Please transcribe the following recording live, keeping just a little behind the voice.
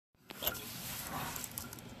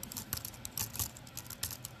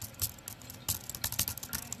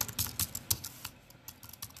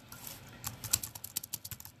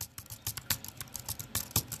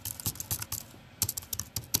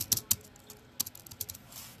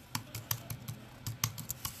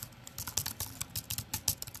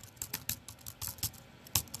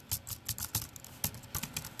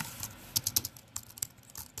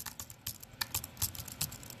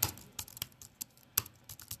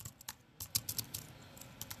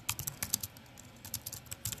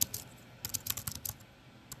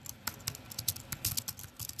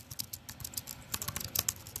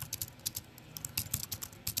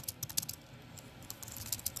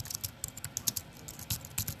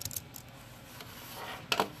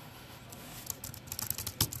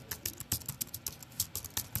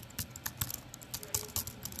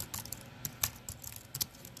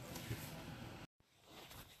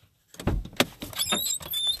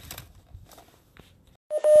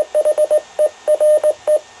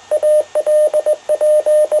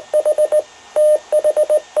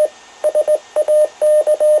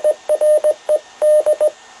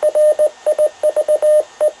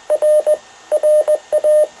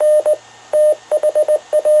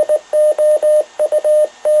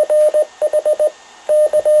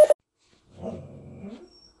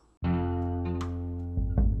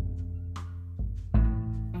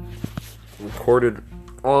recorded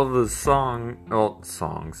all those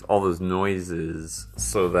all those noises,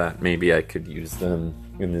 so that maybe I could use them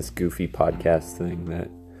in this goofy podcast thing that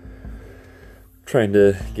I'm trying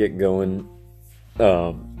to get going.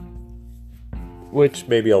 Which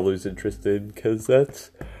maybe I'll lose interest in, because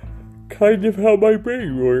that's kind of how my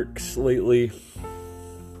brain works lately.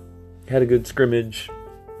 Had a good scrimmage.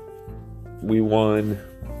 We won.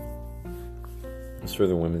 It's for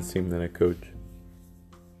the women's team that I coach.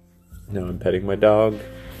 Now I'm petting my dog.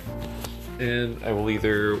 And I will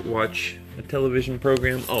either watch a television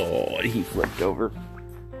program. Oh, he flipped over.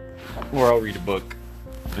 Or I'll read a book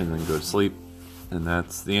and then go to sleep. And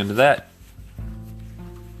that's the end of that.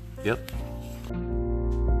 Yep.